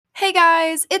Hey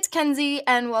guys, it's Kenzie,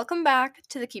 and welcome back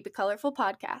to the Keep It Colorful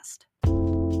podcast.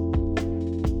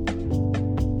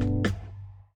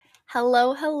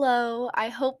 Hello. I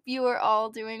hope you are all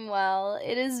doing well.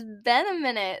 It has been a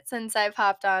minute since I've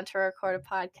hopped on to record a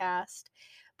podcast.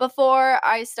 Before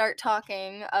I start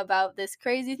talking about this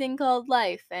crazy thing called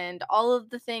life and all of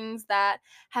the things that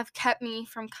have kept me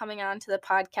from coming on to the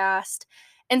podcast,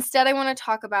 instead I want to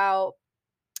talk about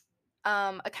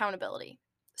accountability.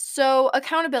 So,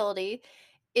 accountability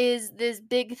is this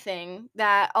big thing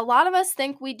that a lot of us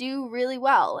think we do really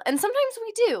well, and sometimes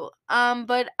we do.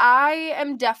 But I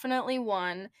am definitely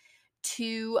one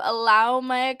to allow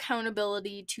my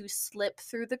accountability to slip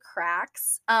through the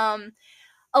cracks. A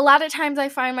lot of times I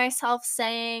find myself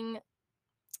saying,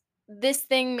 "This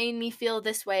thing made me feel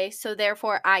this way, so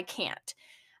therefore I can't."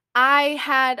 I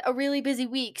had a really busy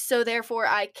week, so therefore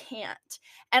I can't.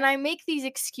 And I make these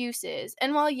excuses.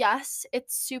 And while, yes,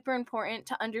 it's super important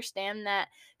to understand that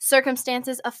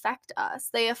circumstances affect us,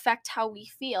 they affect how we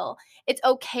feel. It's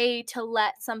okay to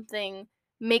let something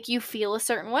make you feel a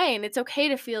certain way, and it's okay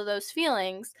to feel those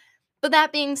feelings. But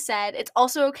that being said, it's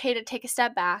also okay to take a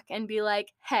step back and be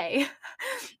like, hey,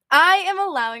 I am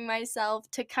allowing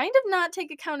myself to kind of not take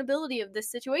accountability of this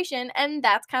situation, and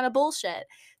that's kind of bullshit.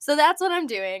 So that's what I'm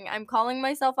doing. I'm calling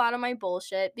myself out on my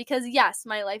bullshit because, yes,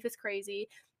 my life is crazy,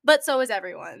 but so is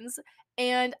everyone's.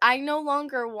 And I no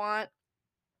longer want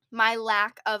my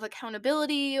lack of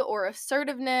accountability or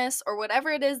assertiveness or whatever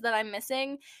it is that I'm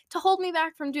missing to hold me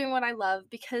back from doing what I love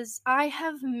because I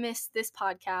have missed this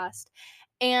podcast.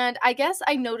 And I guess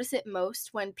I notice it most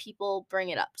when people bring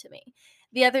it up to me.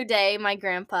 The other day, my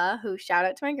grandpa, who shout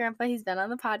out to my grandpa, he's been on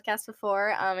the podcast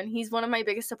before, and he's one of my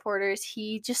biggest supporters.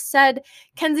 He just said,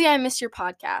 "Kenzie, I miss your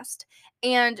podcast."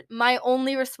 And my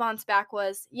only response back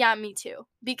was, "Yeah, me too."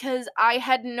 Because I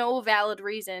had no valid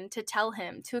reason to tell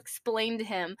him, to explain to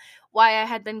him why I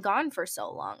had been gone for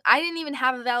so long. I didn't even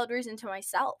have a valid reason to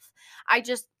myself. I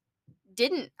just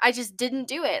didn't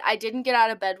do it. I didn't get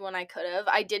out of bed when I could have.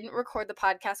 I didn't record the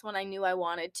podcast when I knew I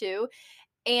wanted to.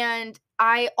 And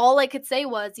all I could say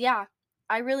was, "Yeah,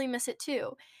 I really miss it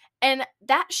too." And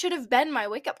that should have been my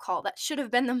wake up call. That should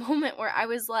have been the moment where I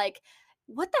was like,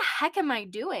 "What the heck am I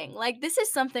doing? Like, this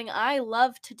is something I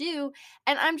love to do,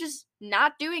 and I'm just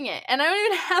not doing it. And I don't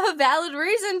even have a valid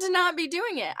reason to not be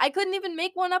doing it. I couldn't even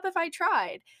make one up if I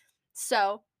tried."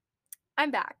 So, I'm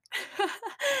back.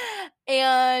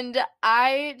 And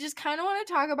I just kind of want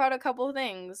to talk about a couple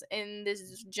things in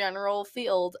this general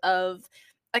field of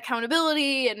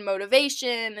accountability and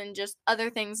motivation and just other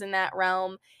things in that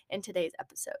realm in today's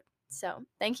episode. So,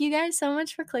 thank you guys so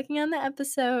much for clicking on the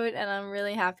episode, and I'm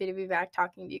really happy to be back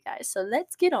talking to you guys. So,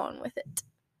 let's get on with it.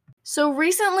 So,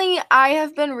 recently I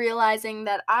have been realizing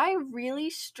that I really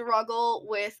struggle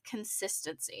with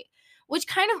consistency, which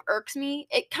kind of irks me.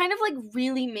 It kind of like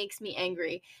really makes me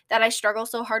angry that I struggle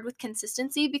so hard with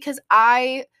consistency because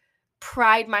I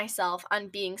pride myself on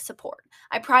being support.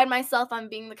 I pride myself on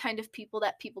being the kind of people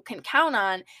that people can count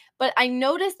on, but I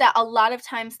notice that a lot of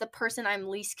times the person I'm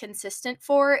least consistent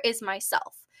for is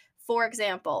myself. For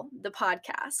example, the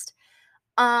podcast.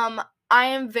 Um, I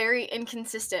am very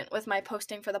inconsistent with my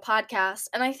posting for the podcast,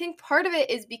 and I think part of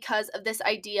it is because of this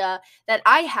idea that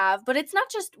I have, but it's not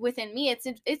just within me,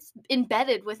 it's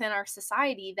embedded within our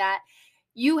society that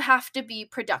you have to be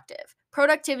productive.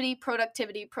 Productivity.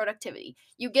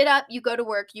 You get up, you go to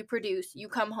work, you produce, you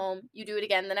come home, you do it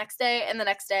again the next day and the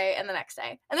next day and the next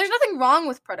day. And there's nothing wrong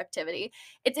with productivity.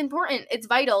 It's important, it's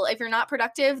vital. If you're not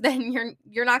productive, then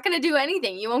you're not going to do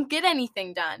anything. You won't get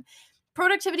anything done.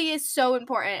 Productivity is so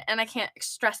important, and I can't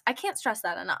stress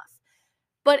that enough.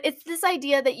 But it's this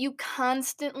idea that you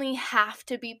constantly have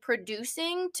to be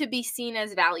producing to be seen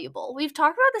as valuable. We've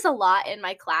talked about this a lot in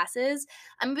my classes.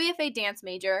 I'm a BFA dance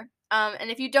major.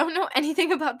 And if you don't know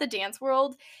anything about the dance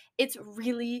world, it's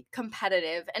really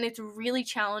competitive and it's really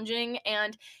challenging.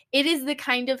 And it is the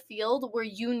kind of field where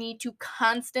you need to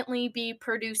constantly be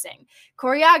producing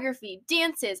choreography,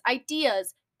 dances,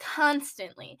 ideas,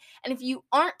 constantly. And if you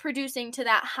aren't producing to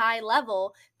that high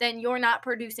level, then you're not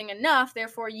producing enough,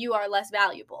 therefore you are less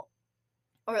valuable.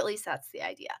 Or at least that's the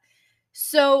idea.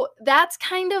 So that's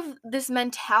kind of this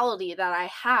mentality that I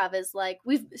have is like,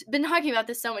 we've been talking about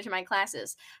this so much in my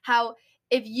classes, how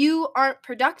if you aren't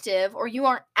productive or you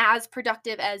aren't as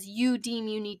productive as you deem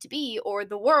you need to be, or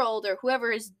the world or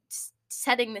whoever is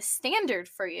setting the standard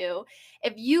for you,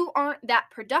 if you aren't that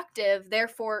productive,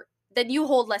 therefore then you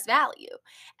hold less value.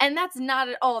 And that's not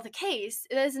at all the case.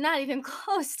 It is not even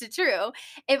close to true.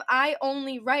 If I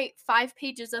only write 5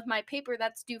 pages of my paper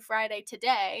that's due Friday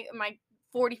today, my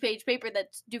 40-page paper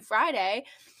that's due Friday,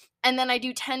 and then I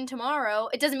do 10 tomorrow,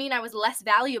 it doesn't mean I was less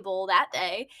valuable that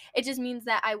day. It just means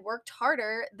that I worked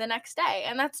harder the next day,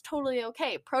 and that's totally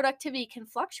okay. Productivity can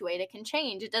fluctuate, it can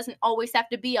change. It doesn't always have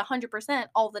to be 100%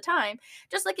 all the time,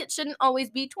 just like it shouldn't always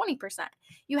be 20%.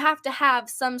 You have to have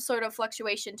some sort of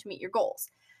fluctuation to meet your goals.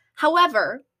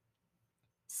 However,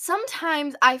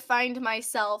 sometimes I find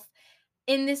myself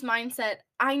in this mindset,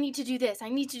 I need to do this, I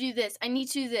need to do this, I need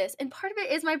to do this. And part of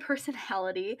it is my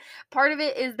personality. Part of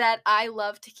it is that I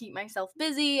love to keep myself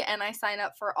busy and I sign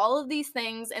up for all of these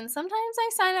things. And sometimes I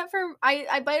sign up for,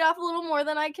 I bite off a little more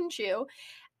than I can chew.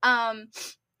 Um,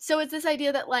 so it's this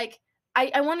idea that like,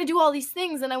 I want to do all these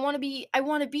things and I want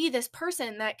to be this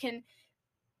person that can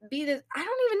be this, I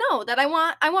don't even know, that I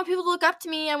want people to look up to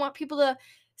me. I want people to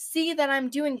see that I'm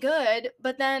doing good,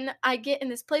 but then I get in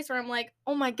this place where I'm like,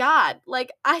 "Oh my god,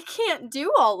 like I can't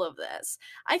do all of this.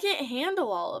 I can't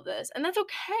handle all of this." And that's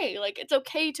okay. Like it's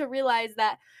okay to realize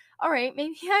that all right,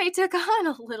 maybe I took on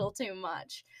a little too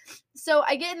much. So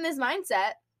I get in this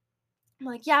mindset, I'm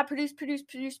like, yeah, produce, produce,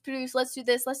 produce, produce. Let's do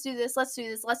this. Let's do this. Let's do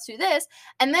this. Let's do this.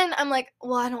 And then I'm like,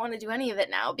 well, I don't want to do any of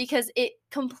it now because it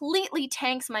completely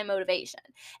tanks my motivation.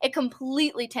 It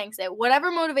completely tanks it.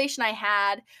 Whatever motivation I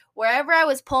had, wherever I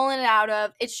was pulling it out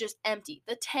of, it's just empty.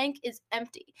 The tank is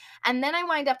empty. And then I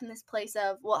wind up in this place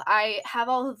of, well, I have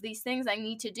all of these things I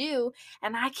need to do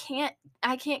and I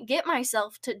can't get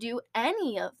myself to do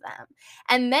any of them.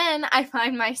 And then I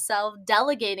find myself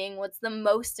delegating what's the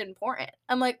most important.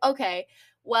 I'm like, okay,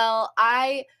 well,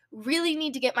 I really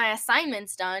need to get my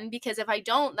assignments done because if I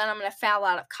don't, then I'm going to fail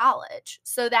out of college.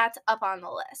 So that's up on the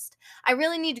list. I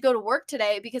really need to go to work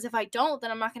today because if I don't,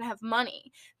 then I'm not going to have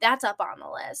money. That's up on the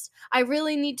list. I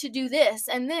really need to do this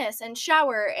and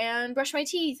shower and brush my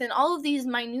teeth and all of these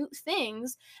minute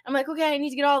things. I'm like, okay, I need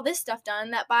to get all this stuff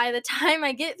done that by the time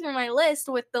I get through my list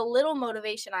with the little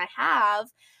motivation I have,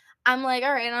 I'm like,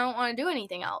 all right, I don't want to do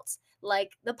anything else.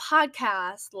 Like the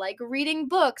podcast, like reading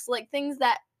books, like things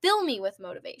that fill me with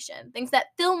motivation, things that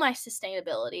fill my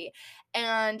sustainability.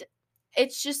 And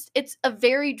it's a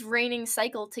very draining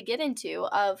cycle to get into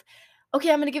of,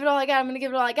 okay, I'm going to give it all I got. I'm going to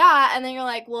give it all I got. And then you're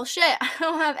like, well, shit, I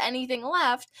don't have anything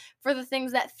left for the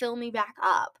things that fill me back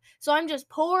up. So I'm just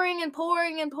pouring and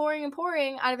pouring and pouring and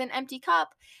pouring out of an empty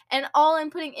cup. And all I'm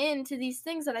putting into these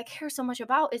things that I care so much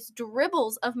about is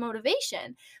dribbles of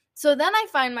motivation. So then I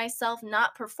find myself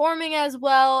not performing as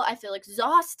well. I feel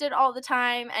exhausted all the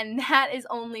time. And that is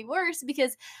only worse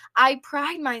because I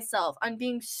pride myself on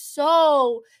being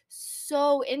so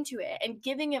into it and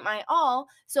giving it my all.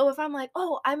 So if I'm like,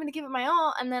 oh, I'm going to give it my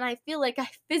all, and then I feel like I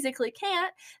physically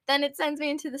can't, then it sends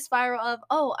me into the spiral of,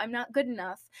 oh, I'm not good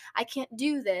enough. I can't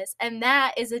do this. And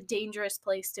that is a dangerous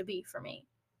place to be for me.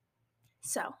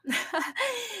 So,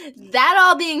 that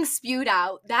all being spewed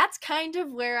out, that's kind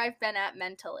of where I've been at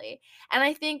mentally. And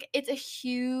I think it's a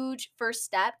huge first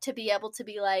step to be able to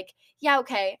be like, yeah,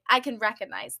 okay, I can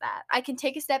recognize that. I can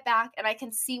take a step back and I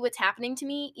can see what's happening to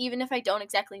me, even if I don't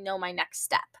exactly know my next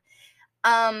step.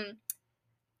 Um,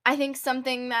 I think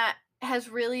something that has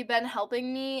really been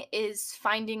helping me is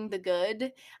finding the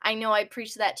good. I know I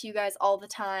preach that to you guys all the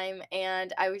time,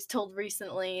 and I was told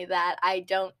recently that I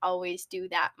don't always do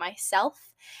that myself.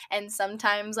 And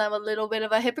sometimes I'm a little bit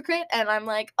of a hypocrite, and I'm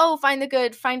like, oh, find the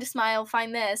good, find a smile,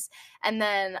 find this. And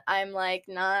then I'm like,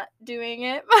 not doing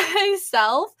it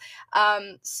myself.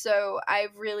 So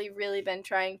I've really, really been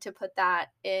trying to put that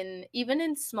in, even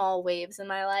in small waves in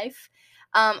my life.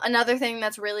 Another thing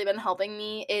that's really been helping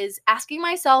me is asking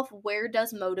myself, where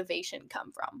does motivation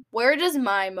come from? Where does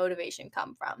my motivation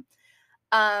come from?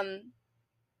 Um,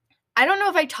 I don't know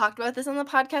if I talked about this on the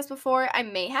podcast before. I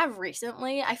may have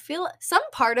recently. I feel some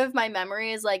part of my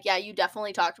memory is like, yeah, you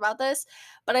definitely talked about this,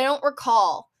 but I don't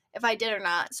recall if I did or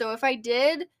not. So if I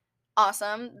did,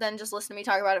 awesome. Then just listen to me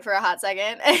talk about it for a hot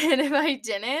second. And if I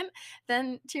didn't,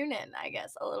 then tune in, I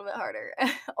guess, a little bit harder.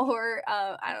 Or,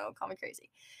 I don't know, call me crazy.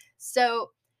 So,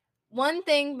 one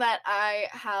thing that I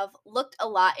have looked a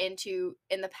lot into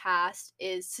in the past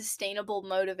is sustainable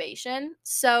motivation.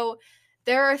 So,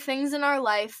 there are things in our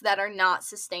life that are not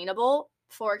sustainable.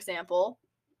 For example,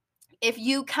 if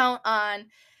you count on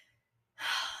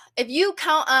if you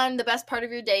count on the best part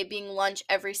of your day being lunch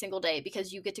every single day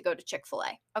because you get to go to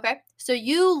Chick-fil-A, okay? So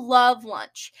you love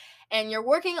lunch and you're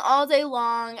working all day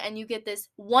long and you get this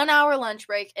 1 hour lunch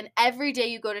break and every day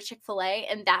you go to Chick-fil-A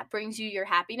and that brings you your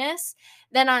happiness,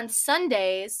 then on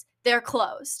Sundays, they're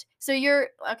closed. So you're,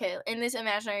 okay, in this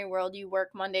imaginary world, you work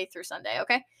Monday through Sunday,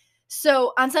 okay?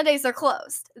 So on Sundays, they're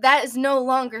closed. That is no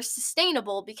longer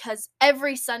sustainable because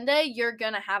every Sunday, you're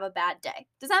going to have a bad day.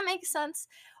 Does that make sense?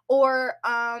 Or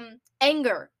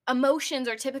anger. Emotions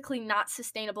are typically not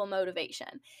sustainable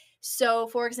motivation. So,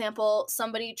 for example,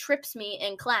 somebody trips me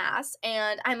in class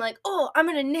and I'm like, oh, I'm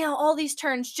going to nail all these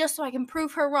turns just so I can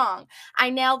prove her wrong.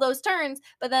 I nail those turns,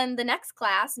 but then the next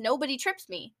class, nobody trips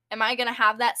me. Am I going to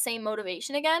have that same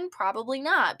motivation again? Probably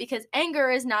not, because anger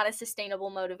is not a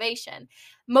sustainable motivation.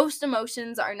 Most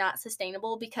emotions are not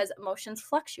sustainable because emotions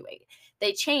fluctuate.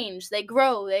 They change, they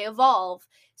grow, they evolve.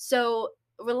 So,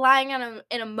 relying on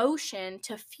an emotion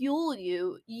to fuel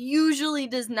you usually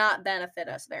does not benefit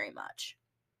us very much.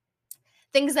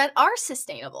 Things that are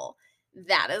sustainable.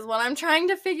 That is what I'm trying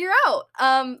to figure out.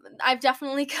 I've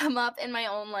definitely come up in my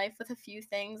own life with a few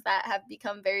things that have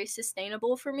become very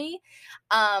sustainable for me.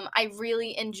 I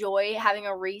really enjoy having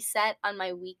a reset on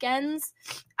my weekends.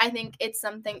 I think it's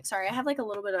something. Sorry, I have like a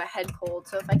little bit of a head cold,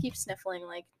 so if I keep sniffling,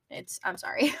 like I'm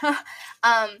sorry.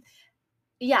 um,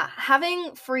 yeah,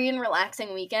 having free and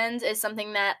relaxing weekends is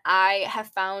something that I have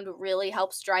found really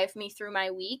helps drive me through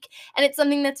my week, and it's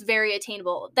something that's very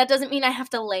attainable. That doesn't mean I have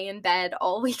to lay in bed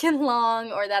all weekend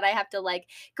long or that I have to like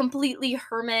completely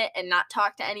hermit and not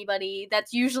talk to anybody.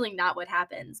 That's usually not what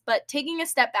happens. But taking a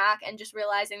step back and just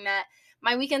realizing that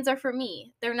my weekends are for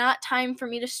me. They're not time for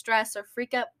me to stress or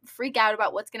freak out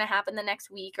about what's going to happen the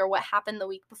next week or what happened the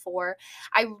week before.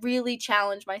 I really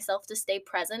challenge myself to stay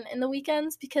present in the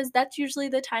weekends because that's usually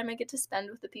the time I get to spend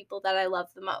with the people that I love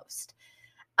the most.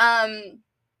 Um,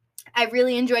 I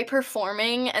really enjoy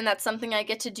performing, and that's something I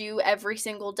get to do every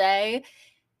single day.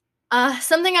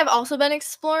 Something I've also been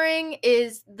exploring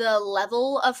is the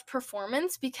level of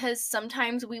performance because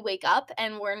sometimes we wake up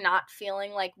and we're not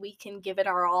feeling like we can give it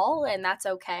our all, and that's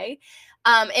okay.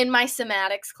 In my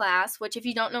somatics class, which if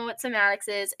you don't know what somatics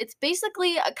is, it's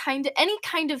basically any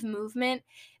kind of movement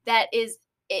that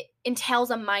it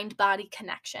entails a mind body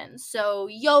connection. So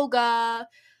yoga,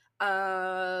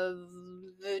 uh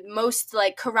most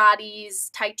like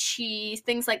karates, tai chi,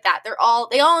 things like that,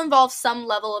 they all involve some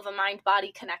level of a mind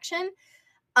body connection.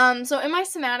 So in my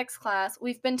somatics class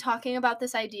we've been talking about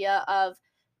this idea of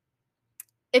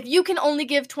if you can only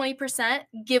give 20%,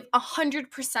 give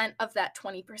 100% of that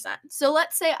 20%. So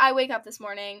let's say I wake up this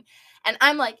morning and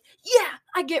I'm like, yeah,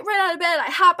 I get right out of bed, I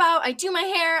hop out, I do my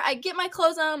hair, I get my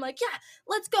clothes on, I'm like, yeah,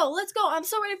 let's go, I'm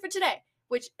so ready for today.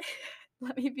 Which,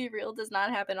 let me be real, does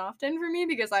not happen often for me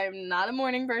because I am not a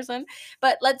morning person.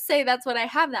 But let's say that's what I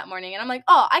have that morning and I'm like,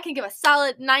 oh, I can give a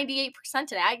solid 98%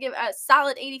 today. I give a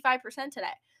solid 85% today.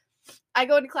 I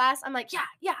go into class, I'm like,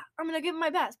 yeah, I'm gonna give it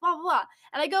my best, blah, blah, blah.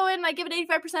 And I go in and I give it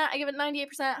 85%, I give it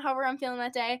 98%, however I'm feeling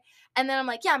that day. And then I'm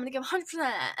like, yeah, I'm gonna give 100%.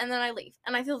 And then I leave.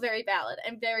 And I feel very valid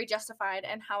and very justified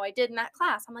in how I did in that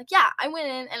class. I'm like, yeah, I went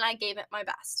in and I gave it my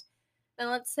best. Then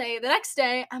let's say the next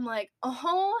day, I'm like,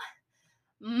 oh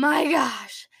my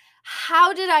gosh,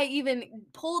 how did I even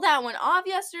pull that one off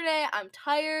yesterday? I'm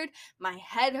tired. My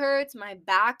head hurts. My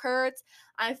back hurts.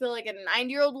 I feel like a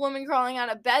 90-year-old woman crawling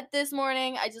out of bed this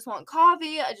morning. I just want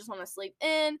coffee. I just want to sleep in.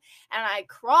 And I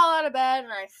crawl out of bed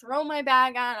and I throw my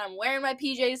bag on. I'm wearing my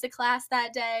PJs to class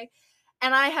that day.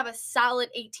 And I have a solid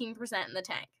 18% in the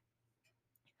tank.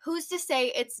 Who's to say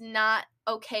it's not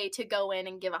okay to go in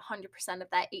and give 100% of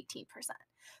that 18%?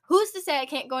 Who's to say I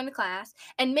can't go into class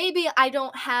and maybe I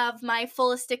don't have my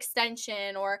fullest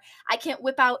extension or I can't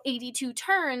whip out 82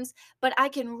 turns, but I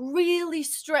can really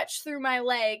stretch through my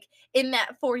leg in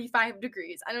that 45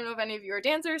 degrees. I don't know if any of you are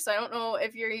dancers, so I don't know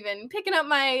if you're even picking up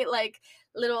my like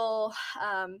little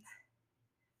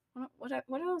what are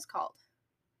those called?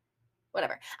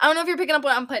 Whatever. I don't know if you're picking up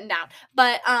what I'm putting down,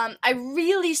 but I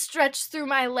really stretch through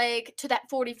my leg to that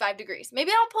 45 degrees.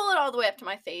 Maybe I don't pull it all the way up to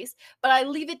my face, but I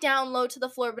leave it down low to the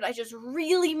floor, but I just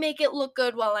really make it look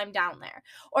good while I'm down there.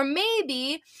 Or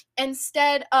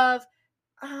instead of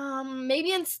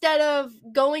maybe instead of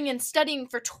going and studying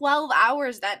for 12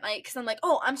 hours that night, because I'm like,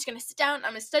 oh, I'm just going to sit down.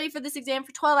 I'm going to study for this exam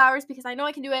for 12 hours because I know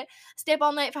I can do it. Stay up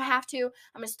all night if I have to.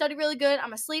 I'm going to study really good. I'm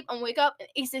going to sleep. I'm going to wake up and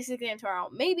ace this exam tomorrow.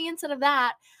 Maybe instead of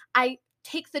that, I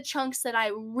take the chunks that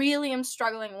I really am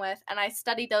struggling with and I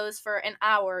study those for an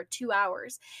hour, 2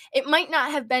 hours. It might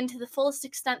not have been to the fullest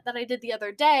extent that I did the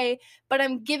other day, but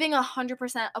I'm giving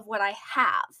 100% of what I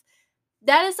have.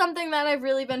 That is something that I've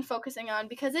really been focusing on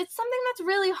because it's something that's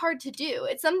really hard to do.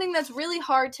 It's something that's really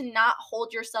hard to not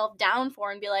hold yourself down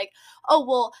for and be like, oh,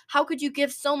 well, how could you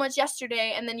give so much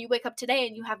yesterday and then you wake up today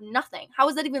and you have nothing? How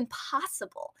is that even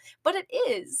possible? But it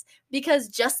is, because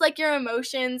just like your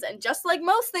emotions and just like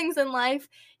most things in life,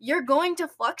 you're going to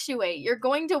fluctuate. You're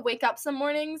going to wake up some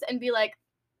mornings and be like,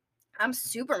 I'm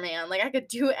Superman. Like, I could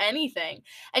do anything.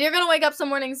 And you're going to wake up some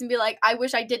mornings and be like, I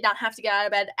wish I did not have to get out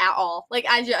of bed at all. Like,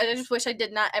 I just wish I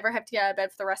did not ever have to get out of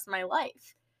bed for the rest of my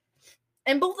life.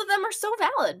 And both of them are so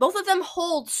valid. Both of them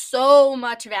hold so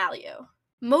much value.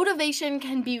 Motivation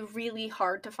can be really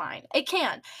hard to find. It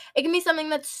can. It can be something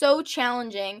that's so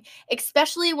challenging,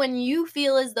 especially when you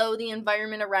feel as though the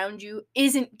environment around you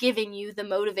isn't giving you the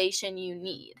motivation you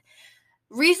need.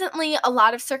 Recently, a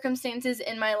lot of circumstances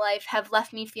in my life have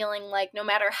left me feeling like no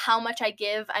matter how much I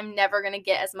give, I'm never going to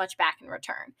get as much back in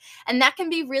return. And that can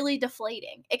be really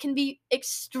deflating. It can be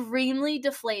extremely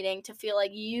deflating to feel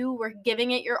like you were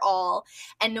giving it your all,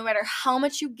 and no matter how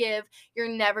much you give, you're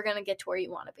never going to get to where you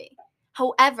want to be.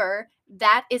 However,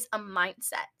 that is a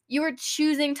mindset. You are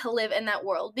choosing to live in that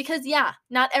world because, yeah,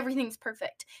 not everything's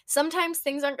perfect. Sometimes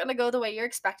things aren't going to go the way you're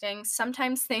expecting.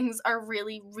 Sometimes things are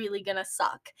really, really going to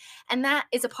suck. And that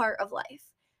is a part of life.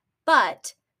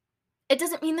 But it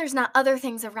doesn't mean there's not other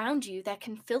things around you that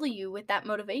can fill you with that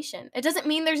motivation. It doesn't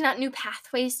mean there's not new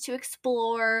pathways to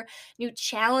explore, new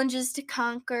challenges to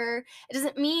conquer. It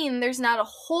doesn't mean there's not a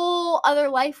whole other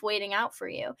life waiting out for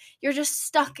you. You're just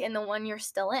stuck in the one you're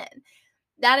still in.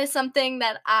 That is something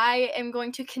that I am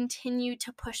going to continue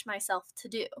to push myself to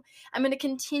do. I'm going to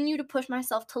continue to push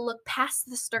myself to look past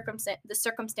the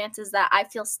circumstances that I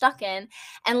feel stuck in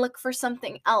and look for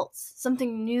something else,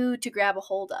 something new to grab a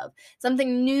hold of,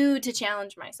 something new to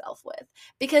challenge myself with.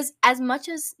 Because as much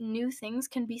as new things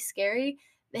can be scary,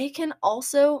 they can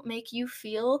also make you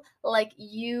feel like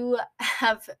you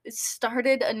have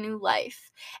started a new life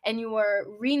and you are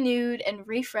renewed and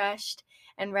refreshed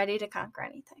and ready to conquer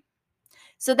anything.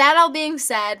 So that all being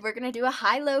said, we're gonna do a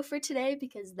high-low for today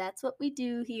because that's what we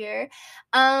do here.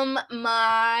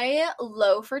 My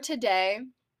low for today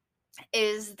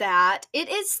is that it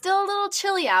is still a little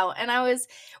chilly out, and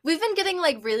we've been getting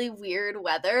like really weird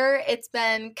weather. It's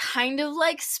been kind of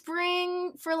like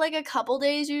spring for like a couple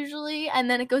days usually, and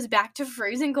then it goes back to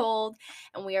freezing cold,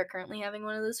 and we are currently having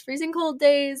one of those freezing cold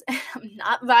days, and I'm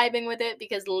not vibing with it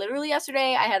because literally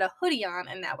yesterday I had a hoodie on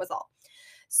and that was all.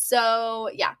 So,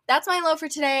 yeah, that's my low for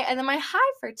today. And then my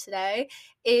high for today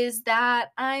is that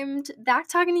I'm back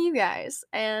talking to you guys,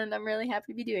 and I'm really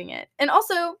happy to be doing it. And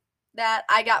also that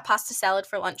I got pasta salad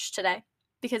for lunch today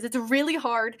because it's really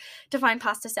hard to find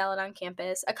pasta salad on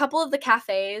campus. A couple of the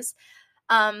cafes,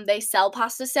 they sell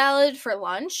pasta salad for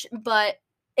lunch, but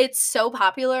it's so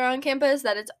popular on campus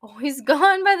that it's always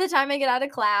gone by the time I get out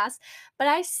of class. But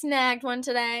I snagged one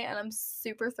today and I'm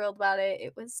super thrilled about it.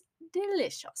 It was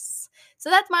delicious. So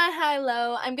that's my high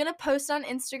low. I'm going to post on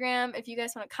Instagram if you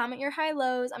guys want to comment your high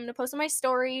lows. I'm going to post on my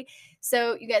story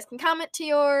so you guys can comment to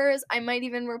yours. I might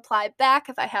even reply back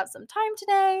if I have some time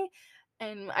today.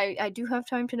 And I do have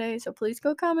time today, so please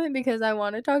go comment because I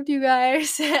want to talk to you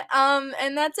guys.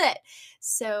 And that's it.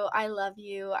 So I love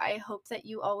you. I hope that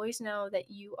you always know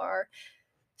that you are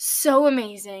so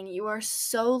amazing. You are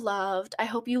so loved. I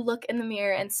hope you look in the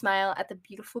mirror and smile at the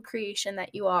beautiful creation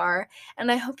that you are.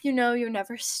 And I hope you know you're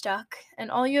never stuck.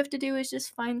 And all you have to do is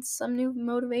just find some new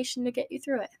motivation to get you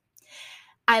through it.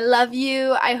 I love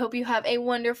you. I hope you have a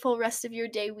wonderful rest of your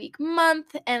day, week,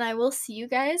 month. And I will see you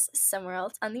guys somewhere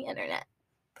else on the internet.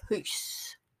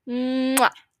 Peace. Mwah.